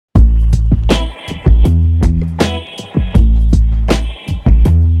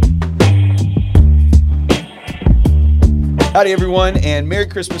Howdy, everyone, and Merry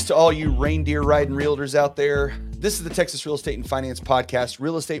Christmas to all you reindeer riding realtors out there. This is the Texas Real Estate and Finance Podcast,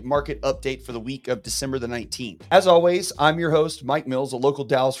 real estate market update for the week of December the 19th. As always, I'm your host, Mike Mills, a local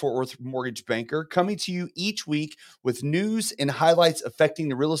Dallas-Fort Worth mortgage banker, coming to you each week with news and highlights affecting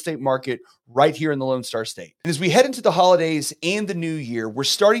the real estate market right here in the Lone Star State. And as we head into the holidays and the new year, we're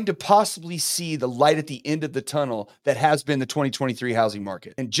starting to possibly see the light at the end of the tunnel that has been the 2023 housing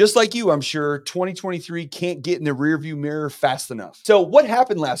market. And just like you, I'm sure 2023 can't get in the rearview mirror fast enough. So what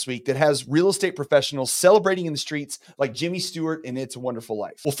happened last week that has real estate professionals celebrating in the streets like Jimmy Stewart in It's a Wonderful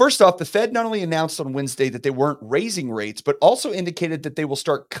Life? Well, first off, the Fed not only announced on Wednesday that they weren't raising rates, but also indicated that they will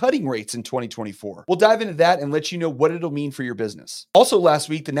start cutting rates in 2024. We'll dive into that and let you know what it'll mean for your business. Also last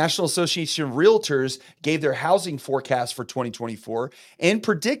week, the National Association of Realtors gave their housing forecast for 2024 and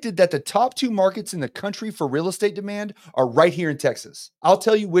predicted that the top two markets in the country for real estate demand are right here in Texas. I'll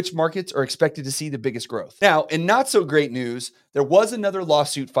tell you which markets are expected to see the biggest growth. Now, in not so great news, there was another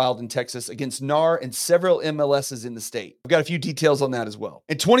lawsuit filed in Texas against NAR and several MLSs in the state. I've got a few details on that as well.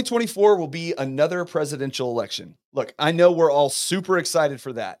 And 2024 will be another presidential election. Look, I know we're all super excited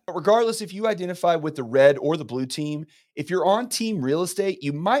for that. But regardless if you identify with the red or the blue team, if you're on team real estate,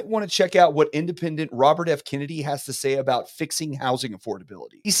 you might want to check out what independent Robert F. Kennedy has to say about fixing housing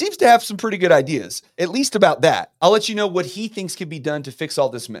affordability. He seems to have some pretty good ideas, at least about that. I'll let you know what he thinks can be done to fix all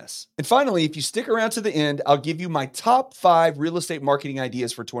this mess. And finally, if you stick around to the end, I'll give you my top 5 real estate marketing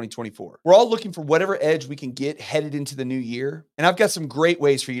ideas for 2024. We're all looking for whatever edge we can get headed into the new year, and I've got some great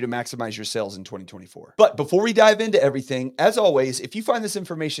ways for you to maximize your sales in 2024. But before we dive into everything, as always, if you find this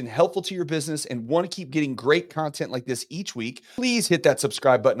information helpful to your business and want to keep getting great content like this each week, please hit that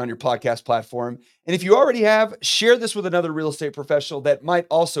subscribe button on your podcast platform. And if you already have, share this with another real estate professional that might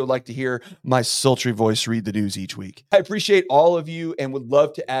also like to hear my sultry voice read the news each week. I appreciate all of you and would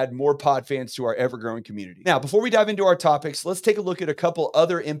love to add more pod fans to our ever-growing community. Now, before we dive into our topics, let's take a look at a couple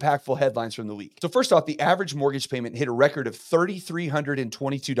other impactful headlines from the week. So first off, the average mortgage payment hit a record of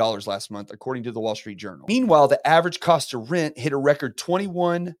 $3,322 last month, according to the Wall Street Journal. Meanwhile, the average cost to rent hit a record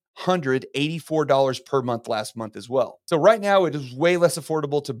 $2,184 per month last month as well. So right now it is way less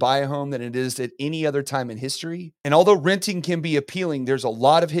affordable to buy a home than it is at any other time in history. And although renting can be appealing, there's a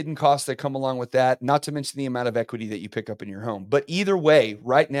lot of hidden costs that come along with that, not to mention the amount of equity that you pick up in your home. But either way,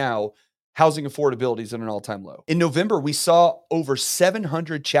 right now, housing affordability is at an all-time low. In November, we saw over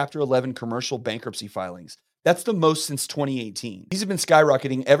 700 Chapter 11 commercial bankruptcy filings. That's the most since 2018. These have been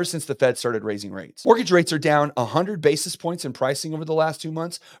skyrocketing ever since the Fed started raising rates. Mortgage rates are down 100 basis points in pricing over the last 2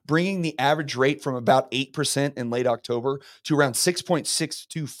 months, bringing the average rate from about 8% in late October to around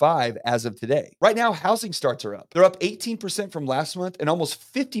 6.625 as of today. Right now, housing starts are up. They're up 18% from last month and almost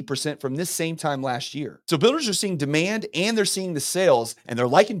 50% from this same time last year. So builders are seeing demand and they're seeing the sales, and they're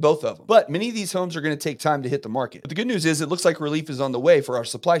liking both of them. But many of these homes are going to take time to hit the market. But the good news is it looks like relief is on the way for our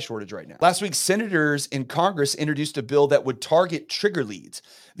supply shortage right now. Last week, senators in Congress introduced a bill that would target trigger leads.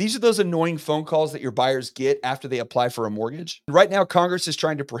 These are those annoying phone calls that your buyers get after they apply for a mortgage. Right now, Congress is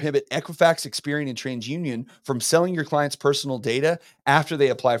trying to prohibit Equifax, Experian, and TransUnion from selling your clients' personal data after they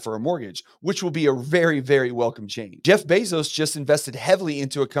apply for a mortgage, which will be a very, very welcome change. Jeff Bezos just invested heavily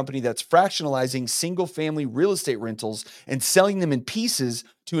into a company that's fractionalizing single-family real estate rentals and selling them in pieces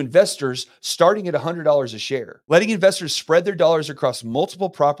to investors starting at $100 a share, letting investors spread their dollars across multiple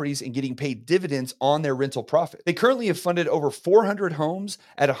properties and getting paid dividends on their rental profit. They currently have funded over 400 homes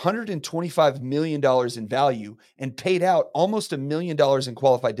at $125 million in value and paid out almost $1 million in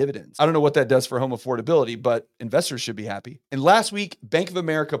qualified dividends. I don't know what that does for home affordability, but investors should be happy. And last week, Bank of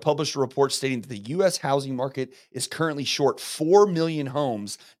America published a report stating that the U.S. housing market is currently short 4 million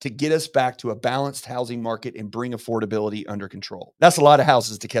homes to get us back to a balanced housing market and bring affordability under control. That's a lot of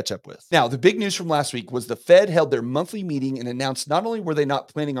houses to catch up with. Now, the big news from last week was the Fed held their monthly meeting and announced not only were they not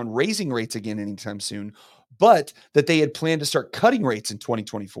planning on raising rates again anytime soon, but that they had planned to start cutting rates in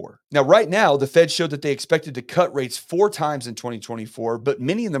 2024. Now, right now, the Fed showed that they expected to cut rates 4 times in 2024, but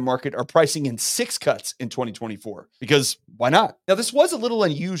many in the market are pricing in 6 cuts in 2024 because why not? Now, this was a little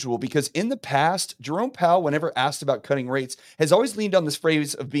unusual because in the past, Jerome Powell, whenever asked about cutting rates, has always leaned on this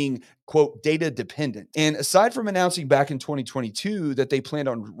phrase of being, quote, data dependent. And aside from announcing back in 2022 that they planned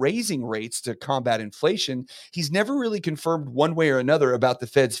on raising rates to combat inflation, he's never really confirmed one way or another about the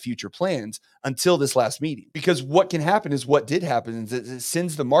Fed's future plans until this last meeting. meeting. Because what can happen is what did happen is it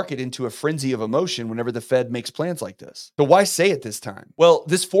sends the market into a frenzy of emotion whenever the Fed makes plans like this. So why say it this time? Well,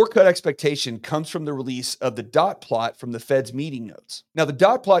 this 4-cut expectation comes from the release of the dot plot from the Fed's meeting notes. Now, the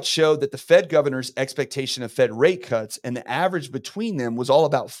dot plot showed that the Fed governor's expectation of Fed rate cuts and the average between them was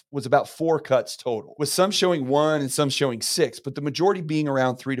about 4 cuts total, with some showing 1 and some showing 6, but the majority being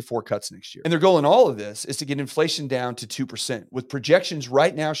around 3 to 4 cuts next year. And their goal in all of this is to get inflation down to 2%, with projections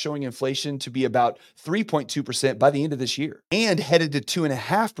right now showing inflation to be about 3.2% by the end of this year and headed to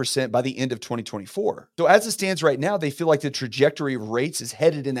 2.5% by the end of 2024. So as it stands right now, they feel like the trajectory of rates is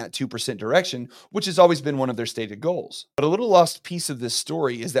headed in that 2% direction, which has always been one of their stated goals. But a little lost piece of this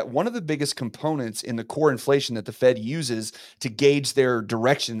story is that one of the biggest components in the core inflation that the Fed uses to gauge their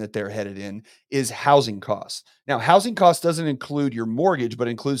direction that they're headed in is housing costs. Now, housing costs doesn't include your mortgage, but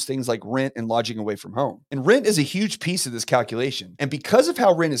includes things like rent and lodging away from home. And rent is a huge piece of this calculation. And because of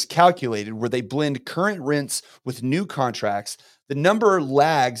how rent is calculated, where they blend current rents with new contracts, the number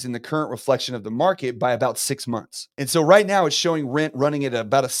lags in the current reflection of the market by about 6 months. And so right now it's showing rent running at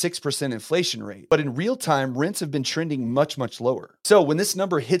about a 6% inflation rate. But in real time, rents have been trending much, much lower. So when this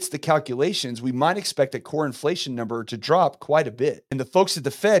number hits the calculations, we might expect that core inflation number to drop quite a bit. And the folks at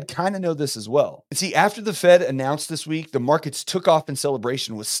the Fed kind of know this as well. And see, after the Fed announced this week, the markets took off in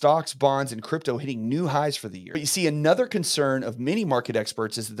celebration with stocks, bonds, and crypto hitting new highs for the year. But you see, another concern of many market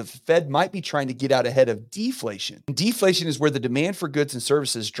experts is that the Fed might be trying to get out ahead of deflation. And deflation is where the demand for goods and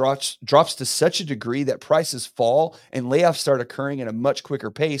services drops to such a degree that prices fall and layoffs start occurring at a much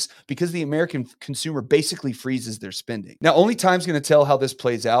quicker pace because the American consumer basically freezes their spending. Now, only time's going to tell how this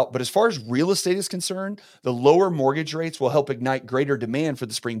plays out, but as far as real estate is concerned, the lower mortgage rates will help ignite greater demand for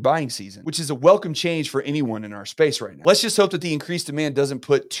the spring buying season, which is a welcome change for anyone in our space right now. Let's just hope that the increased demand doesn't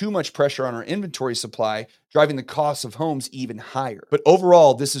put too much pressure on our inventory supply, driving the costs of homes even higher. But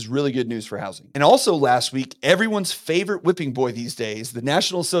overall, this is really good news for housing. And also last week, everyone's favorite whipping boy these days, the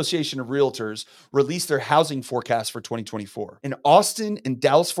National Association of Realtors, released their housing forecast for 2024. And Austin and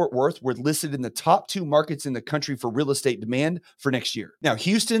Dallas-Fort Worth were listed in the top 2 markets in the country for real estate demand for next year. Now,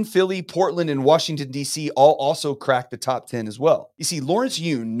 Houston, Philly, Portland, and Washington, D.C. all also cracked the top 10 as well. You see, Lawrence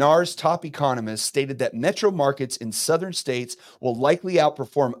Yun, NAR's top economist, stated that metro markets in southern states will likely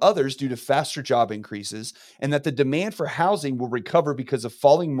outperform others due to faster job increases, and that the demand for housing will recover because of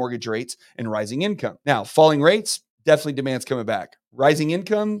falling mortgage rates and rising income. Now, falling rates, definitely demand's coming back. Rising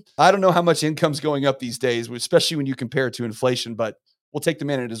income, I don't know how much income's going up these days, especially when you compare it to inflation, but we'll take the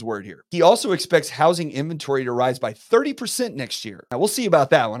man at his word here. He also expects housing inventory to rise by 30% next year. Now, we'll see about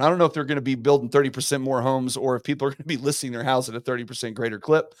that one. I don't know if they're going to be building 30% more homes or if people are going to be listing their house at a 30% greater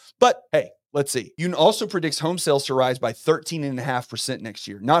clip, but hey, let's see. Yun also predicts home sales to rise by 13.5% next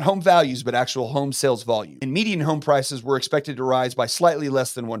year. Not home values, but actual home sales volume. And median home prices were expected to rise by slightly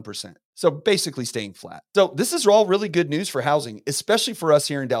less than 1%. So basically staying flat. So this is all really good news for housing, especially for us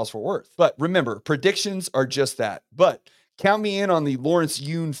here in Dallas-Fort Worth. But remember, predictions are just that. But count me in on the Lawrence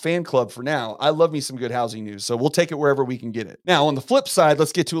Yun fan club for now. I love me some good housing news, so we'll take it wherever we can get it. Now, on the flip side,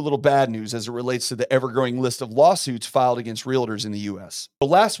 let's get to a little bad news as it relates to the ever-growing list of lawsuits filed against realtors in the U.S. So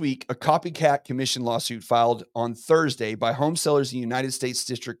last week, a copycat commission lawsuit filed on Thursday by home sellers in the United States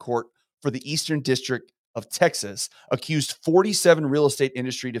District Court for the Eastern District of Texas accused 47 real estate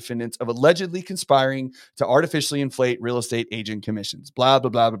industry defendants of allegedly conspiring to artificially inflate real estate agent commissions. Blah, blah,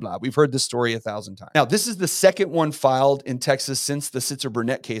 blah, blah, blah. We've heard this story 1,000 times. Now, this is the second one filed in Texas since the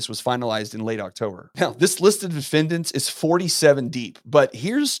Sitzer-Burnett case was finalized in late October. Now, this list of defendants is 47 deep, but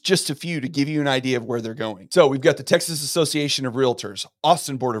here's just a few to give you an idea of where they're going. So we've got the Texas Association of Realtors,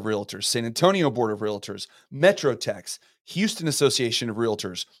 Austin Board of Realtors, San Antonio Board of Realtors, MetroTex, Houston Association of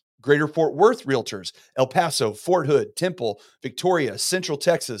Realtors, Greater Fort Worth Realtors, El Paso, Fort Hood, Temple, Victoria, Central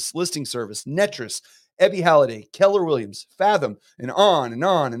Texas, Listing Service, Netris, Ebby Halliday, Keller Williams, Fathom, and on and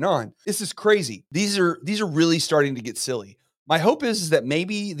on and on. This is crazy. These are really starting to get silly. My hope is that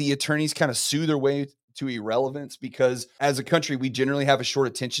maybe the attorneys kind of sue their way to irrelevance, because as a country, we generally have a short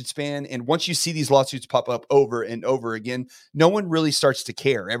attention span. And once you see these lawsuits pop up over and over again, no one really starts to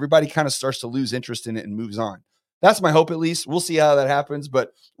care. Everybody kind of starts to lose interest in it and moves on. That's my hope, at least. We'll see how that happens.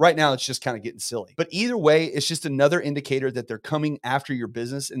 But right now, it's just kind of getting silly. But either way, it's just another indicator that they're coming after your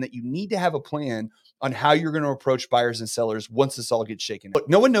business and that you need to have a plan on how you're going to approach buyers and sellers once this all gets shaken out. Look,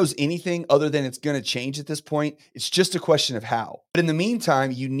 no one knows anything other than it's going to change at this point. It's just a question of how. But in the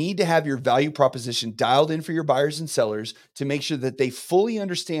meantime, you need to have your value proposition dialed in for your buyers and sellers to make sure that they fully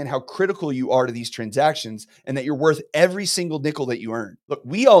understand how critical you are to these transactions and that you're worth every single nickel that you earn. Look,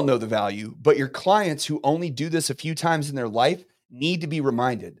 we all know the value, but your clients who only do this a few times in their life need to be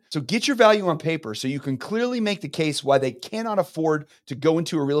reminded. So get your value on paper so you can clearly make the case why they cannot afford to go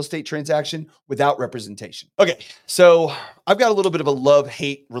into a real estate transaction without representation. Okay, so I've got a little bit of a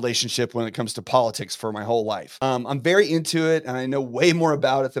love-hate relationship when it comes to politics for my whole life. I'm very into it and I know way more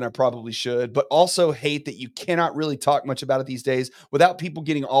about it than I probably should, but also hate that you cannot really talk much about it these days without people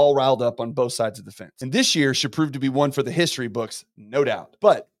getting all riled up on both sides of the fence. And this year should prove to be one for the history books, no doubt.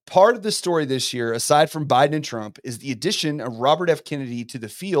 But part of the story this year, aside from Biden and Trump, is the addition of Robert F. Kennedy to the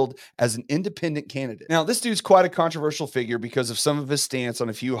field as an independent candidate. Now, this dude's quite a controversial figure because of some of his stance on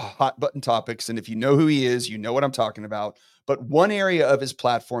a few hot button topics. And if you know who he is, you know what I'm talking about. But one area of his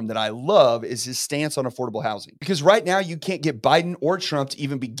platform that I love is his stance on affordable housing. Because right now, you can't get Biden or Trump to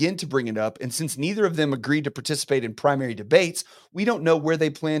even begin to bring it up. And since neither of them agreed to participate in primary debates, we don't know what they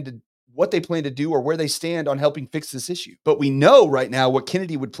plan to do or where they stand on helping fix this issue. But we know right now what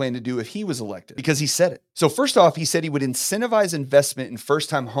Kennedy would plan to do if he was elected because he said it. So first off, he said he would incentivize investment in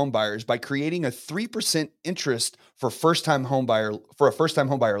first-time homebuyers by creating a 3% interest for a first-time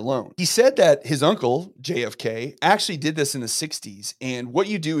homebuyer loan. He said that his uncle, JFK, actually did this in the 60s. And what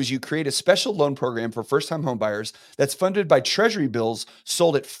you do is you create a special loan program for first-time homebuyers that's funded by treasury bills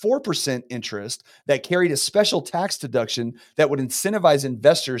sold at 4% interest that carried a special tax deduction that would incentivize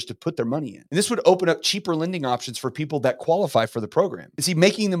investors to put their money in. And this would open up cheaper lending options for people that qualify for the program. You see,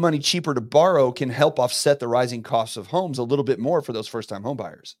 making the money cheaper to borrow can help offset the rising costs of homes a little bit more for those first-time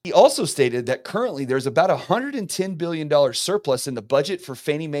homebuyers. He also stated that currently there's about $110 billion surplus in the budget for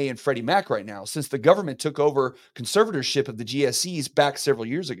Fannie Mae and Freddie Mac right now, since the government took over conservatorship of the GSEs back several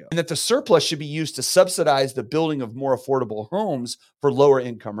years ago, and that the surplus should be used to subsidize the building of more affordable homes for lower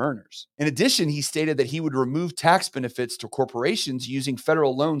income earners. In addition, he stated that he would remove tax benefits to corporations using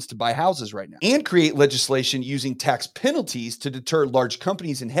federal loans to buy houses right now and create legislation using tax penalties to deter large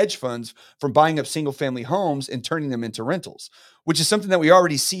companies and hedge funds from buying up single family homes and turning them into rentals, which is something that we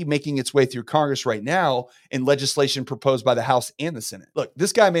already see making its way through Congress right now in legislation proposed by the House and the Senate. Look,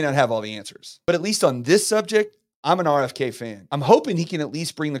 this guy may not have all the answers, but at least on this subject, I'm an RFK fan. I'm hoping he can at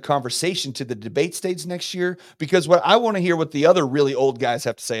least bring the conversation to the debate stage next year, because what I want to hear what the other really old guys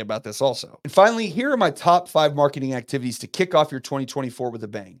have to say about this also. And finally, here are my top 5 marketing activities to kick off your 2024 with a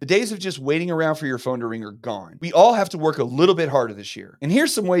bang. The days of just waiting around for your phone to ring are gone. We all have to work a little bit harder this year. And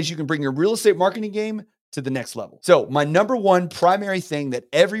here's some ways you can bring your real estate marketing game to the next level. So my number one primary thing that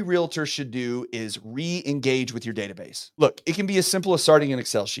every realtor should do is re-engage with your database. Look, it can be as simple as starting an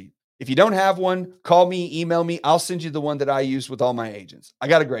Excel sheet. If you don't have one, call me, email me. I'll send you the one that I use with all my agents. I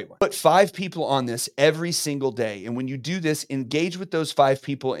got a great one. Put 5 people on this every single day. And when you do this, engage with those 5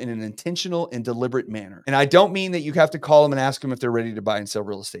 people in an intentional and deliberate manner. And I don't mean that you have to call them and ask them if they're ready to buy and sell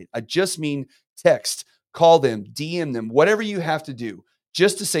real estate. I just mean text, call them, DM them, whatever you have to do,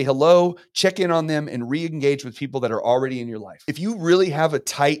 just to say hello, check in on them, and re-engage with people that are already in your life. If you really have a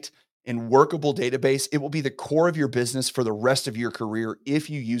tight and workable database, it will be the core of your business for the rest of your career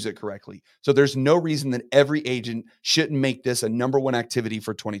if you use it correctly. So there's no reason that every agent shouldn't make this a number one activity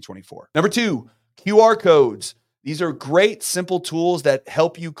for 2024. Number 2, QR codes. These are great, simple tools that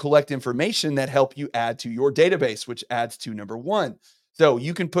help you collect information that help you add to your database, which adds to number 1. So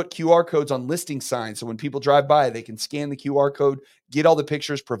you can put QR codes on listing signs. So when people drive by, they can scan the QR code, get all the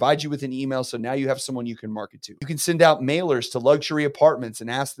pictures, provide you with an email. So now you have someone you can market to. You can send out mailers to luxury apartments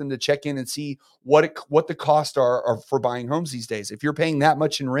and ask them to check in and see what the costs are for buying homes these days. If you're paying that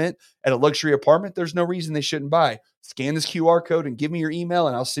much in rent at a luxury apartment, there's no reason they shouldn't buy. Scan this QR code and give me your email,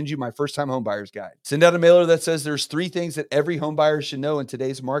 and I'll send you my first-time home buyer's guide. Send out a mailer that says there's 3 things that every home buyer should know in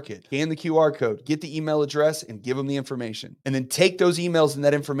today's market. Scan the QR code, get the email address, and give them the information. And then take those emails and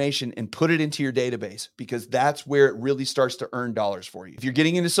that information and put it into your database, because that's where it really starts to earn dollars for you. If you're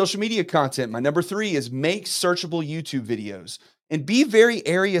getting into social media content, my number 3 is make searchable YouTube videos. And be very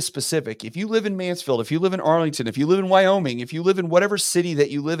area specific. If you live in Mansfield, if you live in Arlington, if you live in Wyoming, if you live in whatever city that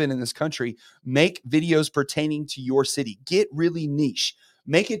you live in this country, make videos pertaining to your city. Get really niche.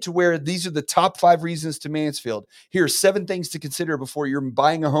 Make it to where these are the top 5 reasons to Mansfield. Here are 7 things to consider before you're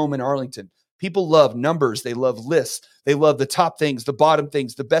buying a home in Arlington. People love numbers. They love lists. They love the top things, the bottom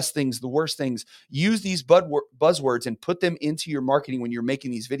things, the best things, the worst things. Use these buzzwords and put them into your marketing when you're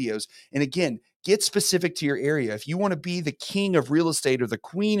making these videos. And again, get specific to your area. If you want to be the king of real estate or the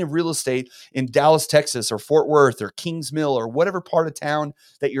queen of real estate in Dallas, Texas, or Fort Worth, or Kings Mill, or whatever part of town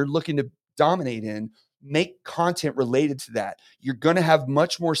that you're looking to dominate in, make content related to that. You're going to have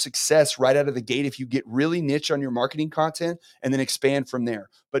much more success right out of the gate if you get really niche on your marketing content and then expand from there.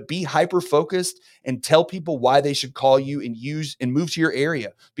 But be hyper focused and tell people why they should call you and use and move to your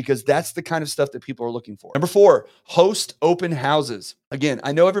area, because that's the kind of stuff that people are looking for. Number 4, host open houses. Again,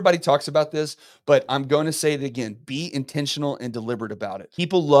 I know everybody talks about this, but I'm going to say it again. Be intentional and deliberate about it.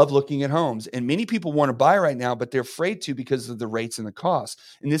 People love looking at homes, and many people want to buy right now, but they're afraid to because of the rates and the costs.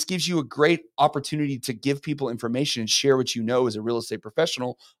 And this gives you a great opportunity to give people information and share what you know as a real estate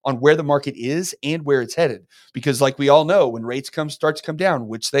professional on where the market is and where it's headed. Because like we all know, when rates start to come down,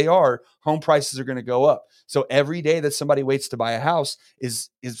 which they are, home prices are going to go up. So every day that somebody waits to buy a house is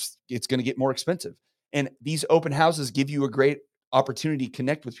it's going to get more expensive. And these open houses give you a great opportunity to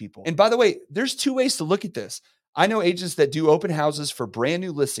connect with people. And by the way, there's 2 ways to look at this. I know agents that do open houses for brand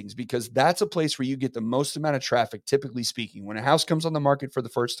new listings because that's a place where you get the most amount of traffic, typically speaking. When a house comes on the market for the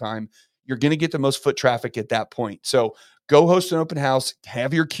first time, you're going to get the most foot traffic at that point. So go host an open house,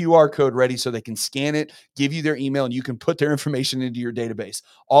 have your QR code ready so they can scan it, give you their email, and you can put their information into your database.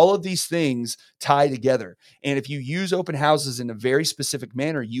 All of these things tie together. And if you use open houses in a very specific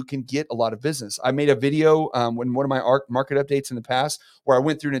manner, you can get a lot of business. I made a video when one of my market updates in the past where I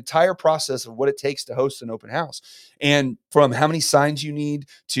went through an entire process of what it takes to host an open house, and from how many signs you need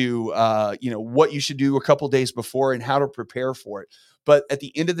to what you should do a couple days before and how to prepare for it. But at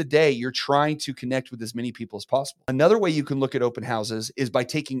the end of the day, you're trying to connect with as many people as possible. Another way you can look at open houses is by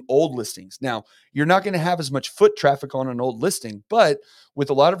taking old listings. Now, you're not going to have as much foot traffic on an old listing, but with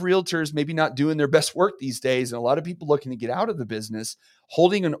a lot of realtors maybe not doing their best work these days and a lot of people looking to get out of the business,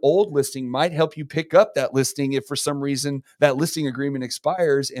 holding an old listing might help you pick up that listing if for some reason that listing agreement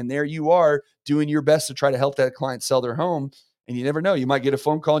expires and there you are doing your best to try to help that client sell their home. And you never know, you might get a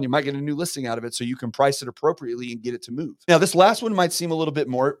phone call and you might get a new listing out of it so you can price it appropriately and get it to move. Now, this last one might seem a little bit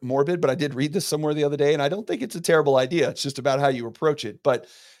more morbid, but I did read this somewhere the other day and I don't think it's a terrible idea. It's just about how you approach it. But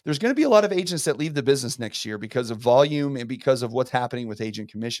there's going to be a lot of agents that leave the business next year because of volume and because of what's happening with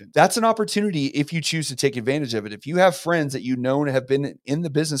agent commission. That's an opportunity if you choose to take advantage of it. If you have friends that you know have been in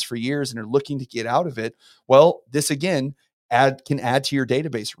the business for years and are looking to get out of it, well, this again, can add to your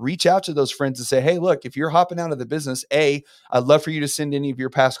database. Reach out to those friends and say, hey, look, if you're hopping out of the business, I'd love for you to send any of your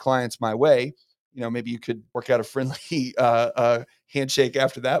past clients my way. Maybe you could work out a friendly handshake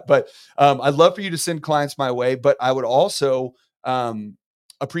after that. But I'd love for you to send clients my way. But I would also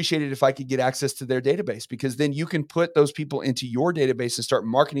appreciate it if I could get access to their database, because then you can put those people into your database and start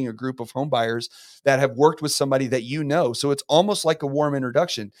marketing a group of home buyers that have worked with somebody that you know. So it's almost like a warm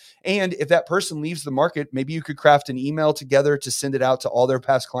introduction. And if that person leaves the market, maybe you could craft an email together to send it out to all their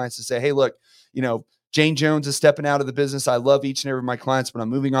past clients to say, hey, look, Jane Jones is stepping out of the business. I love each and every of my clients, but I'm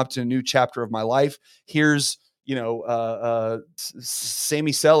moving up to a new chapter of my life. Here's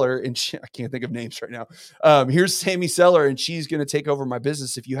Sammy Seller, and I can't think of names right now. Here's Sammy Seller, and she's going to take over my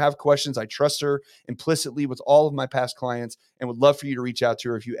business. If you have questions, I trust her implicitly with all of my past clients and would love for you to reach out to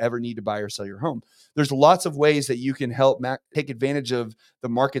her if you ever need to buy or sell your home. There's lots of ways that you can help take advantage of the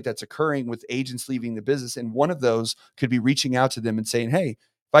market that's occurring with agents leaving the business. And one of those could be reaching out to them and saying, hey,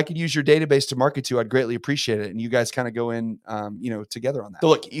 if I could use your database to market to, I'd greatly appreciate it. And you guys kind of go in, together on that. So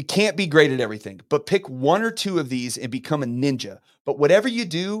look, you can't be great at everything, but pick 1 or 2 of these and become a ninja. But whatever you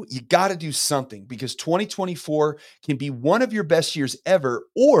do, you got to do something, because 2024 can be one of your best years ever,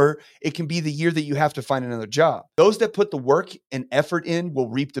 or it can be the year that you have to find another job. Those that put the work and effort in will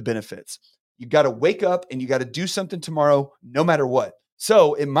reap the benefits. You got to wake up and you got to do something tomorrow, no matter what.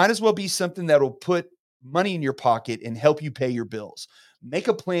 So it might as well be something that will put money in your pocket and help you pay your bills. Make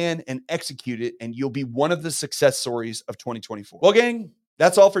a plan and execute it, and you'll be one of the success stories of 2024. Well, gang,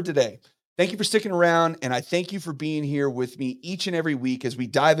 that's all for today. Thank you for sticking around, and I thank you for being here with me each and every week as we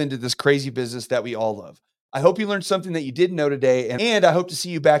dive into this crazy business that we all love. I hope you learned something that you didn't know today, and I hope to see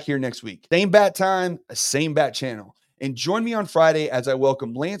you back here next week. Same bat time, same bat channel. And join me on Friday as I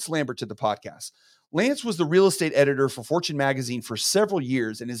welcome Lance Lambert to the podcast. Lance was the real estate editor for Fortune magazine for several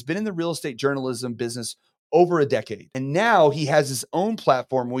years and has been in the real estate journalism business over a decade. And now he has his own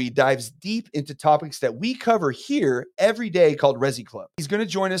platform where he dives deep into topics that we cover here every day called Resi Club. He's going to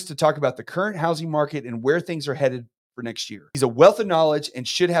join us to talk about the current housing market and where things are headed for next year. He's a wealth of knowledge and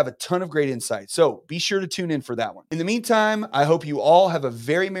should have a ton of great insight. So be sure to tune in for that one. In the meantime, I hope you all have a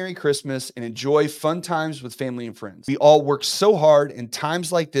very Merry Christmas and enjoy fun times with family and friends. We all work so hard, and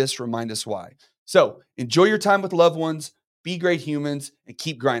times like this remind us why. So enjoy your time with loved ones, be great humans, and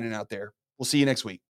keep grinding out there. We'll see you next week.